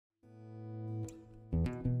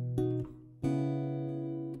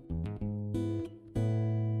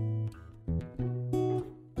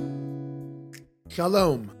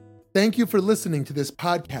Shalom. Thank you for listening to this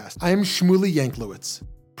podcast. I am Shmuley Yanklowitz,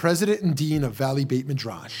 President and Dean of Valley Beit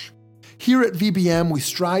Midrash. Here at VBM, we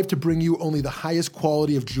strive to bring you only the highest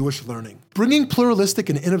quality of Jewish learning, bringing pluralistic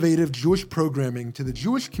and innovative Jewish programming to the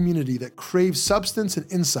Jewish community that craves substance and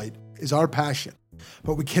insight is our passion.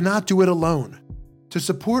 But we cannot do it alone. To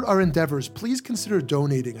support our endeavors, please consider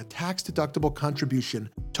donating a tax-deductible contribution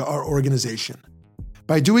to our organization.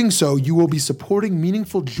 By doing so, you will be supporting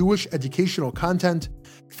meaningful Jewish educational content,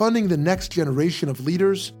 funding the next generation of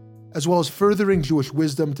leaders, as well as furthering Jewish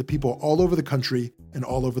wisdom to people all over the country and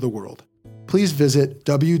all over the world. Please visit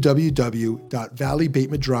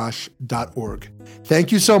www.valleybeitmidrash.org.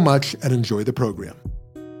 Thank you so much and enjoy the program.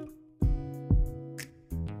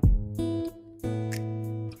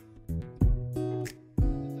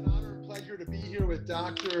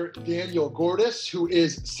 Dr. Daniel Gordis, who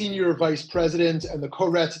is Senior Vice President and the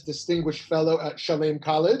Koretz Distinguished Fellow at Shalem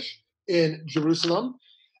College in Jerusalem,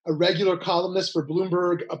 a regular columnist for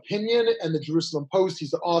Bloomberg Opinion and the Jerusalem Post.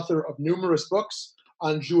 He's the author of numerous books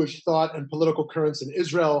on Jewish thought and political currents in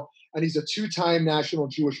Israel, and he's a two-time National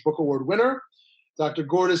Jewish Book Award winner. Dr.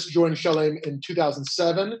 Gordis joined Shalem in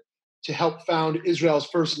 2007 to help found Israel's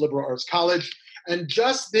first liberal arts college. And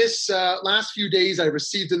just this last few days, I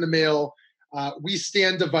received in the mail We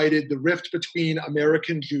Stand Divided, the rift between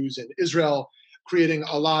American Jews and Israel, creating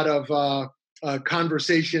a lot of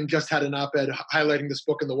conversation. Just had an op-ed highlighting this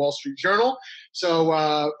book in the Wall Street Journal.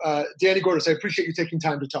 So Danny Gordis, I appreciate you taking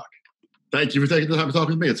time to talk. Thank you for taking the time to talk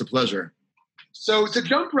with me. It's a pleasure. So to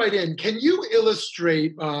jump right in, can you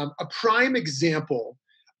illustrate a prime example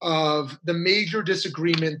of the major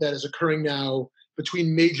disagreement that is occurring now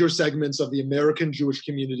between major segments of the American Jewish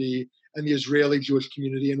community and the Israeli Jewish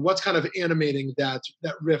community, and what's kind of animating that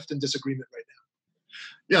rift and disagreement right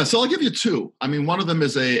now? Yeah, so I'll give you two. I mean, one of them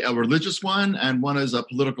is a religious one, and one is a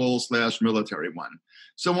political/military one.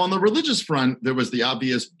 So on the religious front, there was the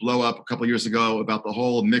obvious blow up a couple of years ago about the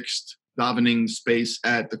whole mixed davening space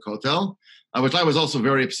at the Kotel, which I was also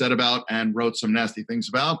very upset about and wrote some nasty things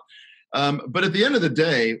about. But at the end of the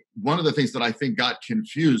day, one of the things that I think got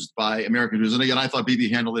confused by American Jews, and again, I thought Bibi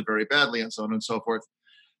handled it very badly and so on and so forth,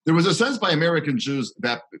 there was a sense by American Jews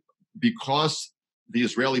that because the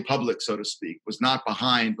Israeli public, so to speak, was not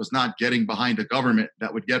getting behind a government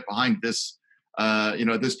that would get behind this,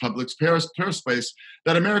 this public's space,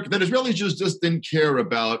 that Israeli Jews just didn't care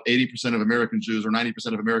about 80% of American Jews or 90%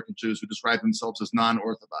 of American Jews who describe themselves as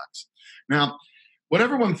non-Orthodox. Now, what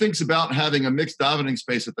everyone thinks about having a mixed davening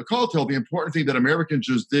space at the Kotel, the important thing that American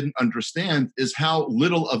Jews didn't understand is how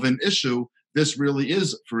little of an issue this really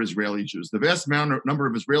is for Israeli Jews. The vast number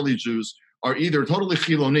of Israeli Jews are either totally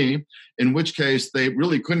Chiloni, in which case they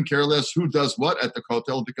really couldn't care less who does what at the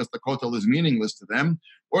Kotel because the Kotel is meaningless to them,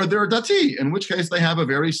 or they're Dati, in which case they have a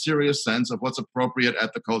very serious sense of what's appropriate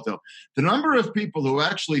at the Kotel. The number of people who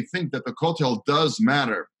actually think that the Kotel does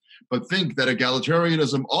matter, but think that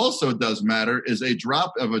egalitarianism also does matter is a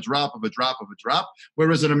drop of a drop of a drop of a drop.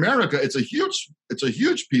 Whereas in America, it's a huge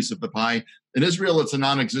piece of the pie. In Israel, it's a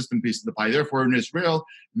non-existent piece of the pie. Therefore, in Israel,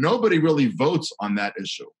 nobody really votes on that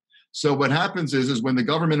issue. So what happens is when the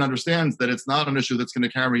government understands that it's not an issue that's going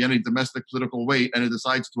to carry any domestic political weight and it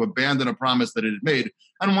decides to abandon a promise that it had made,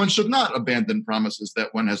 and one should not abandon promises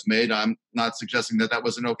that one has made. I'm not suggesting that that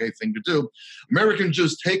was an okay thing to do. American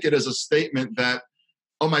Jews take it as a statement that,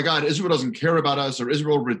 oh my God, Israel doesn't care about us, or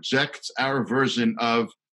Israel rejects our version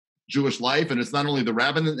of Jewish life. And it's not only the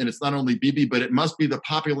rabbin and it's not only Bibi, but it must be the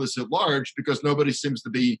populace at large because nobody seems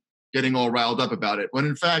to be getting all riled up about it. When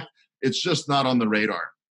in fact, it's just not on the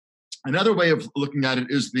radar. Another way of looking at it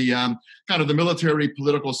is the kind of the military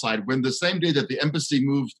political side. When the same day that the embassy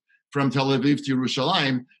moved from Tel Aviv to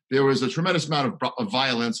Yerushalayim, there was a tremendous amount of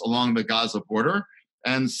violence along the Gaza border.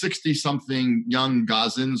 And 60-something young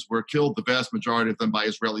Gazans were killed, the vast majority of them by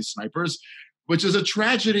Israeli snipers, which is a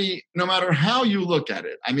tragedy no matter how you look at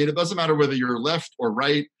it. I mean, it doesn't matter whether you're left or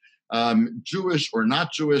right, Jewish or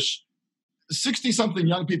not Jewish. 60-something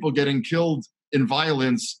young people getting killed in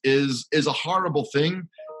violence is a horrible thing.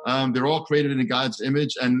 They're all created in God's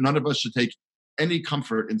image, and none of us should take any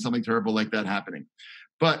comfort in something terrible like that happening.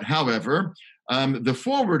 But, however, the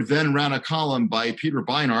Forward then ran a column by Peter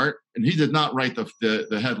Beinart, and he did not write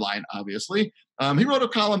the headline, obviously. He wrote a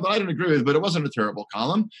column that I didn't agree with, but it wasn't a terrible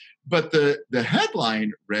column. But the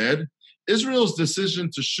headline read, Israel's decision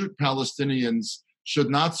to shoot Palestinians should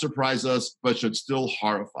not surprise us, but should still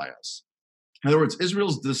horrify us. In other words,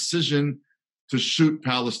 Israel's decision to shoot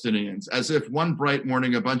Palestinians, as if one bright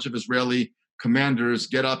morning a bunch of Israeli commanders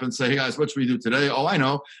get up and say, hey guys, what should we do today? Oh, I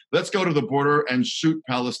know. Let's go to the border and shoot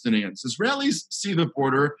Palestinians. Israelis see the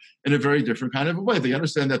border in a very different kind of a way. They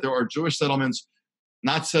understand that there are Jewish settlements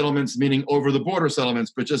not settlements meaning over the border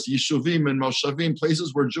settlements, but just yishuvim and moshavim,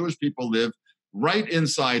 places where Jewish people live right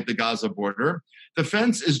inside the Gaza border. The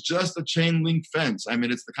fence is just a chain link fence. I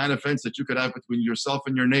mean, it's the kind of fence that you could have between yourself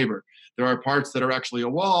and your neighbor. There are parts that are actually a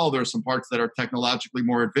wall. There are some parts that are technologically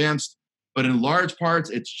more advanced, but in large parts,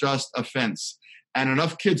 it's just a fence. And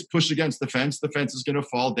enough kids push against the fence is going to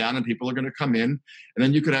fall down and people are going to come in. And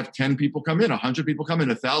then you could have 10 people come in, 100 people come in,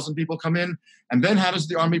 1,000 people come in. And then how does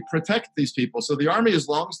the army protect these people? So the army has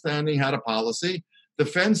longstanding had a policy. The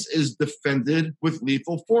fence is defended with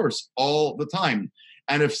lethal force all the time.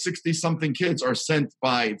 And if 60-something kids are sent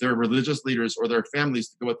by their religious leaders or their families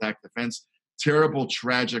to go attack the fence, terrible,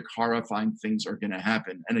 tragic, horrifying things are going to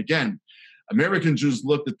happen. And again, American Jews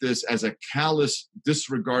looked at this as a callous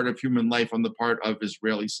disregard of human life on the part of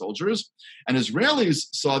Israeli soldiers. And Israelis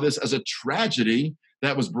saw this as a tragedy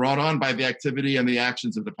that was brought on by the activity and the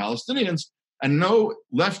actions of the Palestinians. And no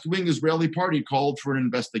left-wing Israeli party called for an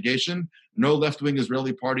investigation. No left-wing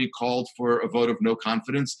Israeli party called for a vote of no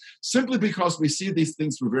confidence, simply because we see these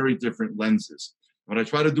things through very different lenses. What I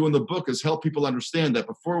try to do in the book is help people understand that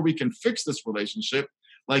before we can fix this relationship,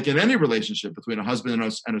 like in any relationship between a husband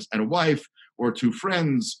and a wife, or two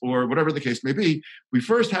friends, or whatever the case may be, we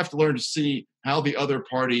first have to learn to see how the other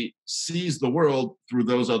party sees the world through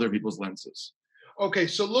those other people's lenses. Okay,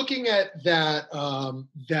 so looking at that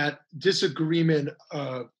that disagreement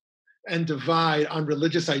and divide on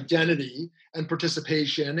religious identity and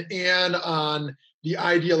participation, and on the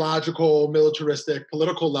ideological, militaristic,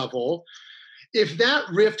 political level, if that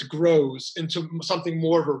rift grows into something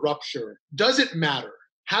more of a rupture, does it matter?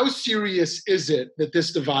 How serious is it that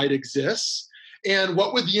this divide exists? And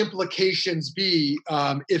what would the implications be,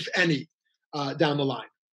 if any, down the line?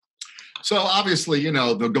 So obviously,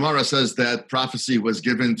 the Gemara says that prophecy was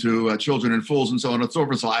given to children and fools and so on and so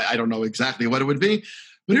forth. So I don't know exactly what it would be.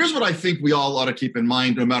 But here's what I think we all ought to keep in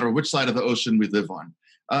mind, no matter which side of the ocean we live on.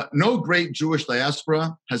 No great Jewish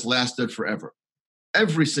diaspora has lasted forever.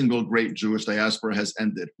 Every single great Jewish diaspora has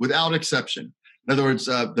ended, without exception. In other words,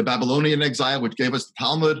 the Babylonian exile, which gave us the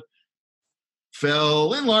Talmud,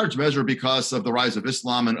 fell in large measure because of the rise of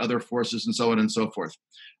Islam and other forces and so on and so forth.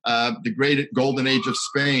 The great golden age of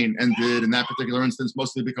Spain ended in that particular instance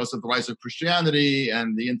mostly because of the rise of Christianity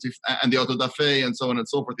and the auto da fe and so on and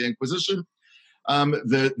so forth, the Inquisition.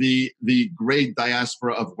 The great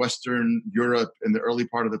diaspora of Western Europe in the early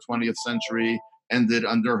part of the 20th century ended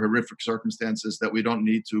under horrific circumstances that we don't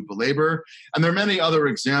need to belabor. And there are many other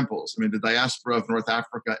examples. I mean, the diaspora of North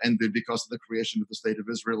Africa ended because of the creation of the State of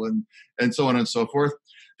Israel and so on and so forth.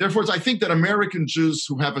 Therefore, I think that American Jews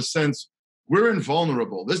who have a sense, we're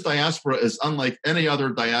invulnerable, this diaspora is unlike any other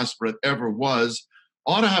diaspora it ever was,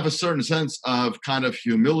 ought to have a certain sense of kind of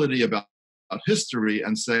humility about history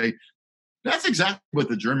and say, that's exactly what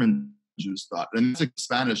the German Jews thought, and that's what the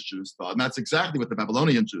Spanish Jews thought, and that's exactly what the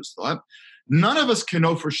Babylonian Jews thought. None of us can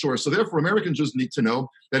know for sure. So therefore, American Jews need to know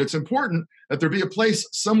that it's important that there be a place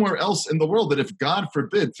somewhere else in the world that if, God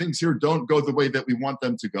forbid, things here don't go the way that we want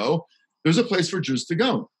them to go, there's a place for Jews to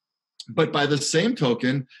go. But by the same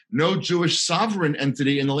token, no Jewish sovereign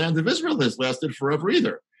entity in the land of Israel has lasted forever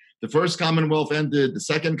either. The first Commonwealth ended. The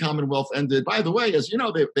second Commonwealth ended. By the way, as you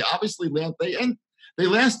know, they obviously they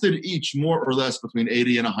lasted each more or less between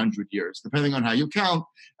 80 and 100 years, depending on how you count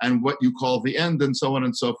and what you call the end and so on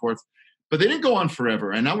and so forth. But they didn't go on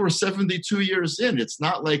forever. And now we're 72 years in. It's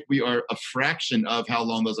not like we are a fraction of how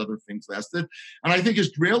long those other things lasted. And I think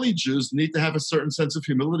Israeli Jews need to have a certain sense of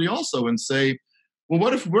humility also and say, well,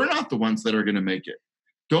 what if we're not the ones that are going to make it?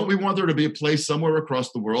 Don't we want there to be a place somewhere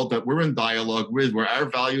across the world that we're in dialogue with, where our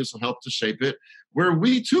values will help to shape it, where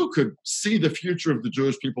we too could see the future of the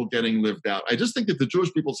Jewish people getting lived out? I just think that the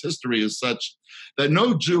Jewish people's history is such that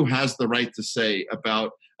no Jew has the right to say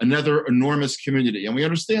about another enormous community. And we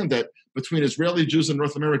understand that between Israeli Jews and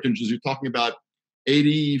North American Jews, you're talking about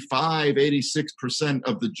 85, 86%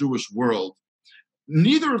 of the Jewish world.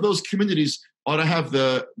 Neither of those communities ought to have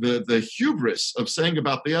the hubris of saying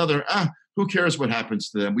about the other, who cares what happens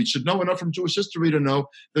to them? We should know enough from Jewish history to know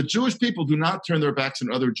that Jewish people do not turn their backs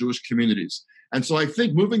on other Jewish communities. And so I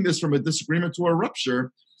think moving this from a disagreement to a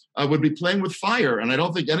rupture would be playing with fire. And I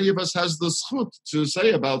don't think any of us has the zchut to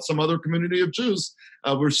say about some other community of Jews.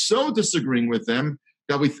 We're so disagreeing with them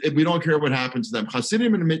that we don't care what happens to them.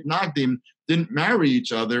 Hasidim and Mitnagdim didn't marry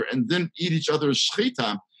each other and didn't eat each other's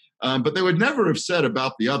shechita. But they would never have said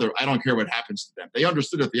about the other, I don't care what happens to them. They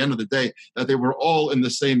understood at the end of the day that they were all in the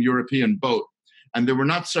same European boat. And there were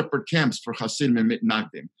not separate camps for Hasidim and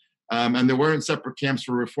Mitnagdim. And there weren't separate camps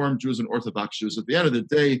for Reformed Jews and Orthodox Jews. At the end of the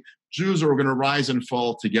day, Jews are going to rise and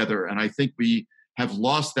fall together. And I think we have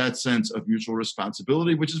lost that sense of mutual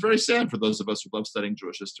responsibility, which is very sad for those of us who love studying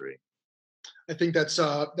Jewish history. I think that's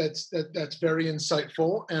very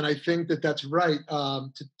insightful, and I think that's right,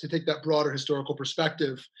 to take that broader historical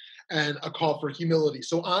perspective and a call for humility.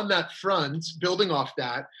 So on that front, building off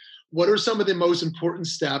that, what are some of the most important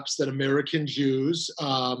steps that American Jews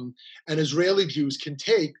and Israeli Jews can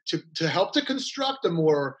take to help to construct a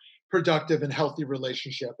more productive and healthy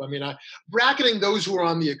relationship? I mean, bracketing those who are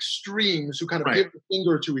on the extremes, who kind of give the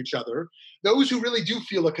finger to each other, those who really do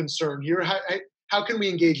feel a concern here, how can we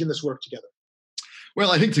engage in this work together?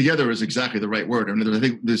 Well, I think together is exactly the right word. I mean, I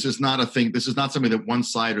think this is not something that one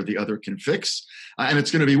side or the other can fix, and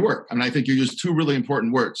it's going to be work. I mean, I think you use two really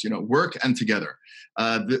important words, work and together.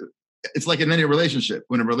 It's like in any relationship.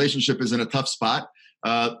 When a relationship is in a tough spot,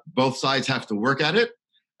 both sides have to work at it,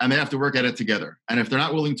 and they have to work at it together. And if they're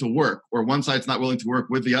not willing to work, or one side's not willing to work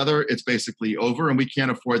with the other, it's basically over, and we can't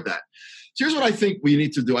afford that. So here's what I think we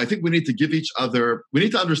need to do. I think we need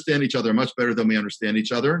to understand each other much better than we understand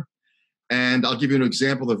each other. And I'll give you an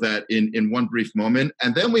example of that in one brief moment.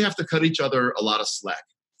 And then we have to cut each other a lot of slack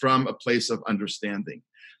from a place of understanding.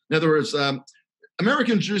 In other words,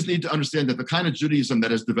 American Jews need to understand that the kind of Judaism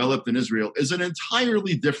that has developed in Israel is an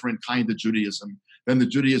entirely different kind of Judaism than the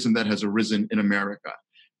Judaism that has arisen in America.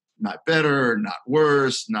 Not better, not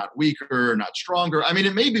worse, not weaker, not stronger. I mean,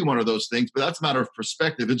 it may be one of those things, but that's a matter of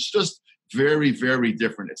perspective. It's just very, very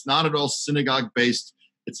different. It's not at all synagogue-based.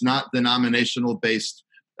 It's not denominational-based.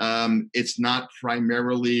 It's not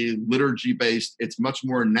primarily liturgy-based. It's much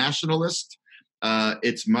more nationalist.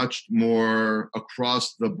 It's much more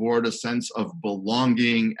across the board a sense of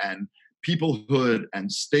belonging and peoplehood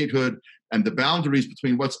and statehood, and the boundaries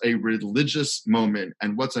between what's a religious moment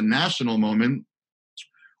and what's a national moment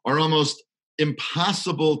are almost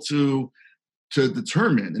impossible to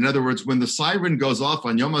determine. In other words, when the siren goes off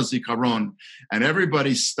on Yom HaZikaron and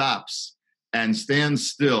everybody stops and stands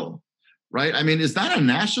still, right? I mean, is that a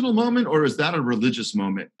national moment or is that a religious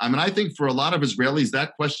moment? I mean, I think for a lot of Israelis,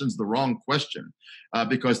 that question's the wrong question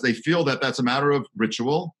because they feel that that's a matter of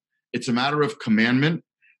ritual. It's a matter of commandment.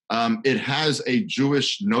 It has a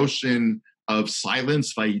Jewish notion of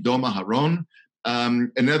silence, Vayidom Aharon.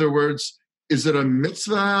 In other words, is it a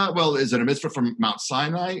mitzvah? Well, is it a mitzvah from Mount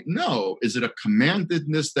Sinai? No. Is it a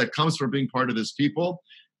commandedness that comes from being part of this people?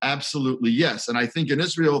 Absolutely, yes. And I think in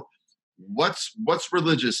Israel, what's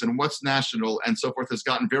religious and what's national and so forth has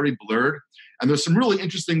gotten very blurred. And there's some really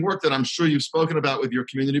interesting work that I'm sure you've spoken about with your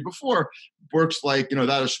community before, works like, that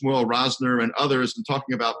of Shmuel Rosner and others, and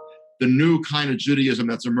talking about the new kind of Judaism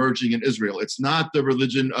that's emerging in Israel. It's not the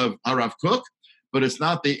religion of Harav Kook, but it's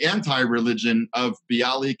not the anti-religion of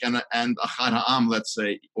Bialik and Achad Ha'am, let's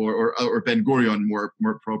say, or Ben Gurion more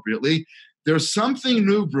appropriately. There's something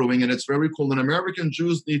new brewing, and it's very cool. And American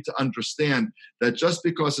Jews need to understand that just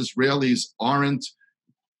because Israelis aren't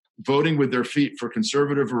voting with their feet for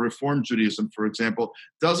conservative or reform Judaism, for example,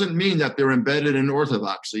 doesn't mean that they're embedded in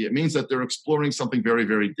orthodoxy. It means that they're exploring something very,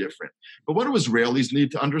 very different. But what do Israelis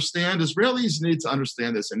need to understand? Israelis need to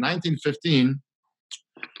understand this. In 1915,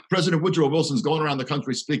 President Woodrow Wilson's going around the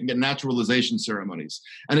country speaking at naturalization ceremonies.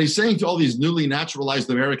 And he's saying to all these newly naturalized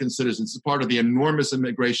American citizens, as part of the enormous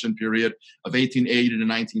immigration period of 1880 to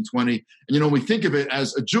 1920. And, we think of it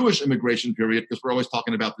as a Jewish immigration period because we're always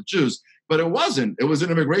talking about the Jews, but it wasn't. It was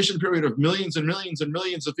an immigration period of millions and millions and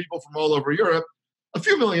millions of people from all over Europe, a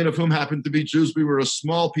few million of whom happened to be Jews. We were a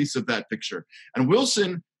small piece of that picture. And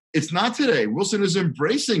Wilson, it's not today. Wilson is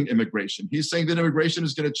embracing immigration. He's saying that immigration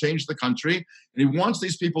is going to change the country, and he wants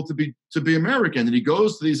these people to be American. And he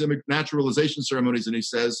goes to these naturalization ceremonies and he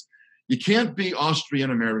says, you can't be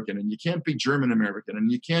Austrian American, and you can't be German American,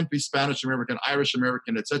 and you can't be Spanish American, Irish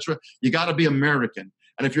American, etc. You got to be American.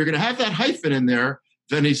 And if you're going to have that hyphen in there,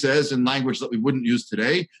 then he says in language that we wouldn't use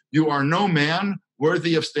today, you are no man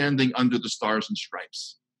worthy of standing under the stars and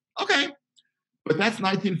stripes. Okay. But that's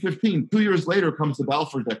 1915. 2 years later comes the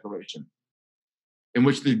Balfour Declaration, in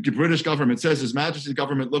which the British government says His Majesty's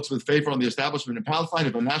government looks with favor on the establishment in Palestine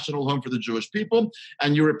of a national home for the Jewish people.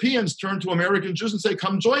 And Europeans turn to American Jews and say,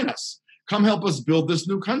 come join us. Come help us build this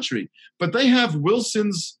new country. But they have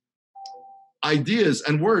Wilson's ideas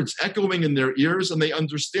and words echoing in their ears, and they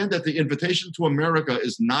understand that the invitation to America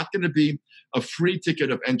is not going to be a free ticket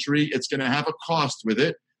of entry. It's going to have a cost with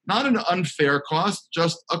it, not an unfair cost,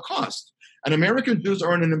 just a cost. And American Jews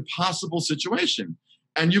are in an impossible situation.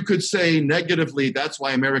 And you could say negatively, that's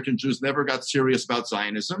why American Jews never got serious about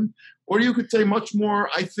Zionism. Or you could say much more,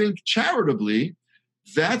 I think, charitably,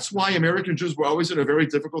 that's why American Jews were always in a very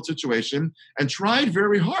difficult situation and tried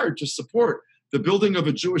very hard to support the building of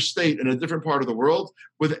a Jewish state in a different part of the world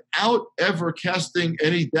without ever casting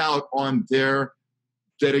any doubt on their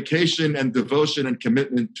dedication and devotion and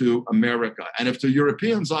commitment to America. And if to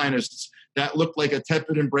European Zionists that looked like a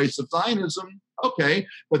tepid embrace of Zionism, okay,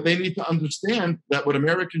 but they need to understand that what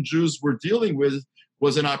American Jews were dealing with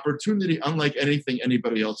was an opportunity unlike anything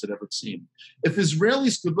anybody else had ever seen. If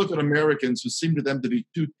Israelis could look at Americans who seemed to them to be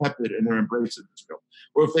too tepid in their embrace of Israel,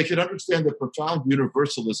 or if they could understand the profound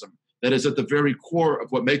universalism that is at the very core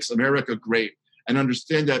of what makes America great, and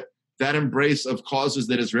understand that that embrace of causes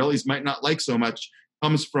that Israelis might not like so much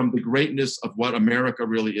comes from the greatness of what America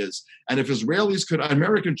really is. And if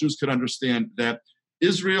American Jews could understand that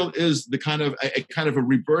Israel is the kind of a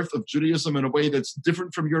rebirth of Judaism in a way that's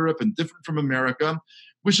different from Europe and different from America,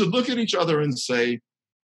 we should look at each other and say,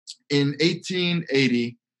 in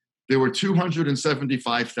 1880, there were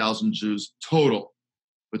 275,000 Jews total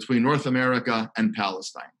between North America and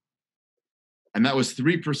Palestine. And that was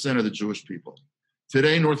 3% of the Jewish people.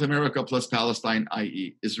 Today, North America plus Palestine,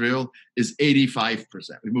 i.e. Israel, is 85%.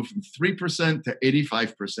 We moved from 3% to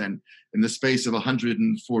 85% in the space of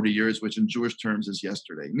 140 years, which in Jewish terms is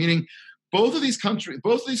yesterday. Meaning both of these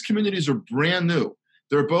communities are brand new.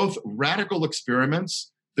 They're both radical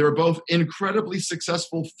experiments. They're both incredibly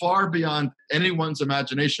successful, far beyond anyone's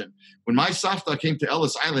imagination. When my Savta came to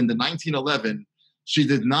Ellis Island in 1911, she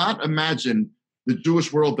did not imagine the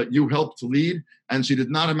Jewish world that you helped to lead, and she did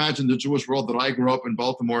not imagine the Jewish world that I grew up in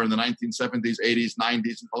Baltimore in the 1970s, 80s,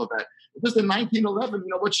 90s, and all of that. Because in 1911,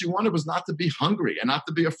 what she wanted was not to be hungry and not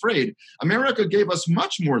to be afraid. America gave us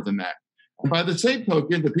much more than that. And by the same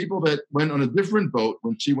token, the people that went on a different boat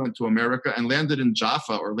when she went to America and landed in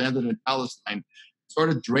Jaffa or landed in Palestine,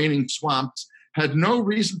 started draining swamps, had no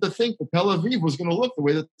reason to think that Tel Aviv was going to look the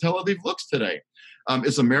way that Tel Aviv looks today.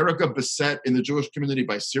 Is America beset in the Jewish community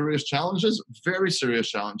by serious challenges? Very serious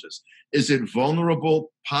challenges. Is it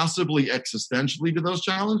vulnerable, possibly existentially, to those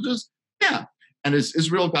challenges? Yeah. And has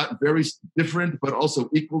Israel got very different but also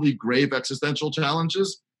equally grave existential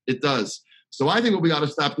challenges? It does. So I think what we got to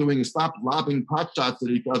stop doing is stop lobbing pot shots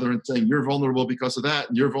at each other and saying, you're vulnerable because of that,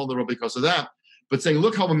 and you're vulnerable because of that. But saying,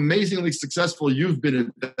 look how amazingly successful you've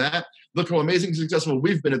been at that. Look how amazingly successful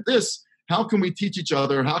we've been at this. How can we teach each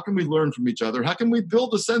other? How can we learn from each other? How can we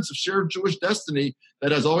build a sense of shared Jewish destiny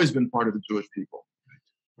that has always been part of the Jewish people?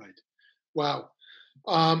 Right. Wow.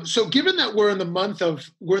 So given that we're in the month of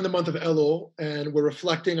Elul and we're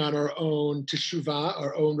reflecting on our own teshuvah,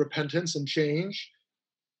 our own repentance and change,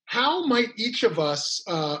 how might each of us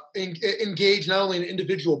engage not only an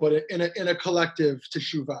individual but in a collective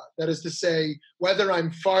teshuvah? That is to say, whether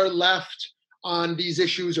I'm far left on these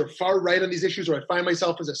issues or far right on these issues, or I find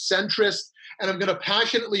myself as a centrist and I'm going to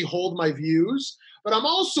passionately hold my views, but I'm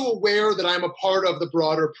also aware that I'm a part of the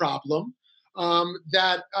broader problem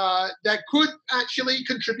that could actually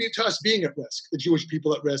contribute to us being at risk, the Jewish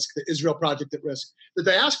people at risk, the Israel Project at risk, the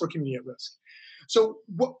diaspora community at risk. So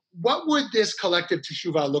what would this collective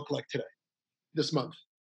teshuvah look like today, this month?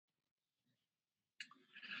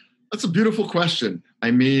 That's a beautiful question.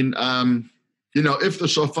 I mean, if the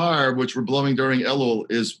shofar, which we're blowing during Elul,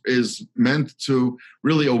 is meant to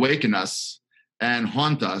really awaken us and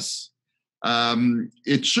haunt us,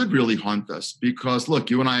 it should really haunt us because, look,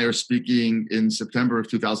 you and I are speaking in September of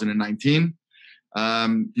 2019.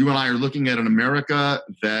 You and I are looking at an America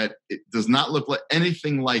that it does not look like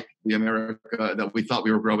anything like the America that we thought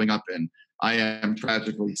we were growing up in. I am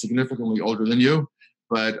tragically significantly older than you,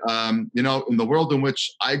 but in the world in which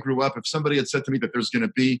I grew up, if somebody had said to me that there's going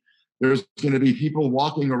to be people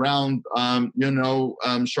walking around,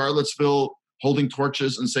 Charlottesville holding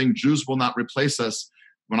torches and saying Jews will not replace us.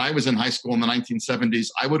 When I was in high school in the 1970s,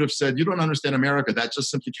 I would have said, you don't understand America. That just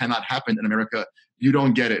simply cannot happen in America. You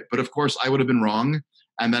don't get it. But of course, I would have been wrong,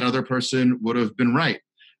 and that other person would have been right.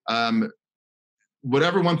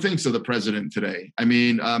 Whatever one thinks of the president today, I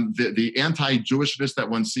mean, the anti-Jewishness that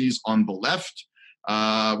one sees on the left,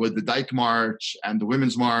 with the Dyke March and the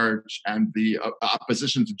Women's March and the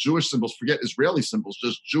opposition to Jewish symbols, forget Israeli symbols,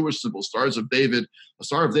 just Jewish symbols, Stars of David. A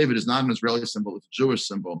Star of David is not an Israeli symbol, it's a Jewish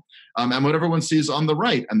symbol. And what everyone sees on the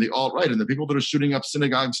right and the alt-right, and the people that are shooting up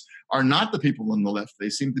synagogues are not the people on the left.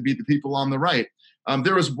 They seem to be the people on the right.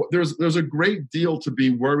 There's a great deal to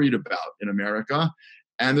be worried about in America.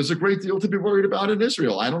 And there's a great deal to be worried about in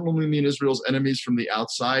Israel. I don't only mean Israel's enemies from the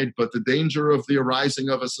outside, but the danger of the arising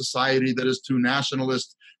of a society that is too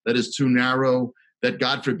nationalist, that is too narrow, that,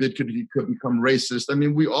 God forbid, could become racist. I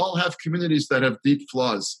mean, we all have communities that have deep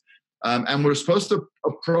flaws. And we're supposed to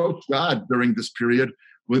approach God during this period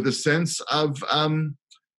with a sense of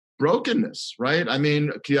brokenness, right? I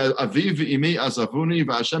mean, my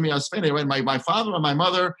father and my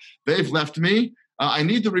mother, they've left me. I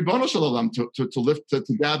need the Ribbono Shel Olam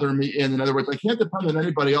to gather me in. In other words, I can't depend on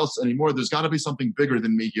anybody else anymore. There's got to be something bigger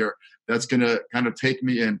than me here that's going to kind of take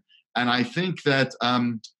me in. And I think that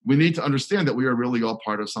we need to understand that we are really all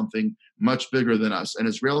part of something much bigger than us. And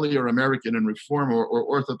Israeli or American and Reform or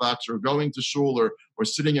Orthodox or going to shul or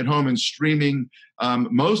sitting at home and streaming,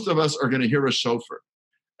 most of us are going to hear a shofar.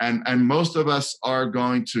 And most of us are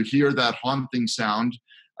going to hear that haunting sound.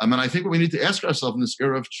 And I think what we need to ask ourselves in this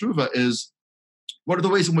era of tshuva is, what are the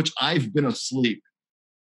ways in which I've been asleep?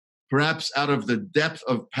 Perhaps out of the depth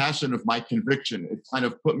of passion of my conviction, it kind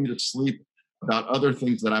of put me to sleep about other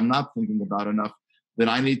things that I'm not thinking about enough, that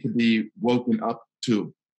I need to be woken up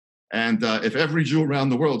to. And if every Jew around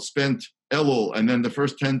the world spent Elul and then the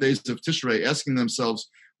first 10 days of Tishrei asking themselves,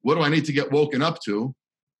 what do I need to get woken up to?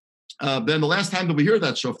 Then the last time that we hear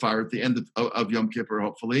that shofar at the end of Yom Kippur,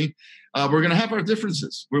 hopefully, we're going to have our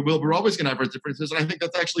differences. We're always going to have our differences, and I think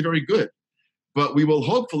that's actually very good. But we will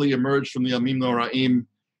hopefully emerge from the Yamim Noraim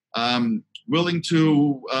willing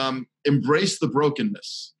to embrace the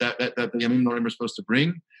brokenness that the Yamim Noraim are supposed to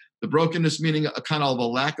bring. The brokenness meaning a kind of a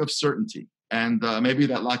lack of certainty. And maybe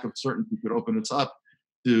that lack of certainty could open us up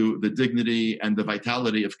to the dignity and the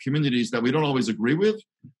vitality of communities that we don't always agree with,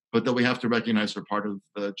 but that we have to recognize are part of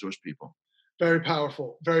the Jewish people. Very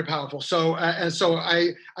powerful, very powerful. So, and so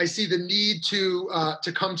I see the need to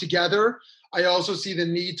come together. I also see the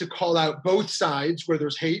need to call out both sides where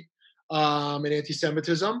there's hate and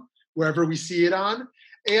anti-Semitism, wherever we see it on,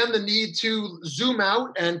 and the need to zoom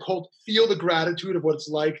out and feel the gratitude of what it's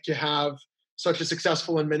like to have such a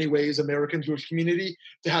successful, in many ways, American Jewish community,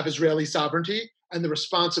 to have Israeli sovereignty, and the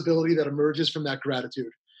responsibility that emerges from that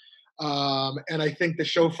gratitude. And I think the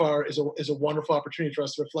shofar is a wonderful opportunity for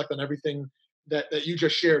us to reflect on everything that you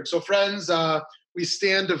just shared. So friends, we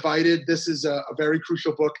stand divided. This is a very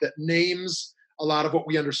crucial book that names a lot of what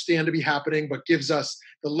we understand to be happening, but gives us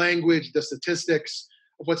the language, the statistics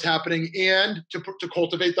of what's happening, and to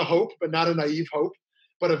cultivate the hope, but not a naive hope,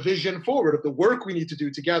 but a vision forward of the work we need to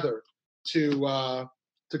do together to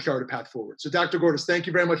chart a path forward. So Dr. Gordis, thank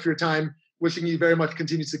you very much for your time. Wishing you very much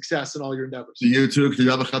continued success in all your endeavors. To you too.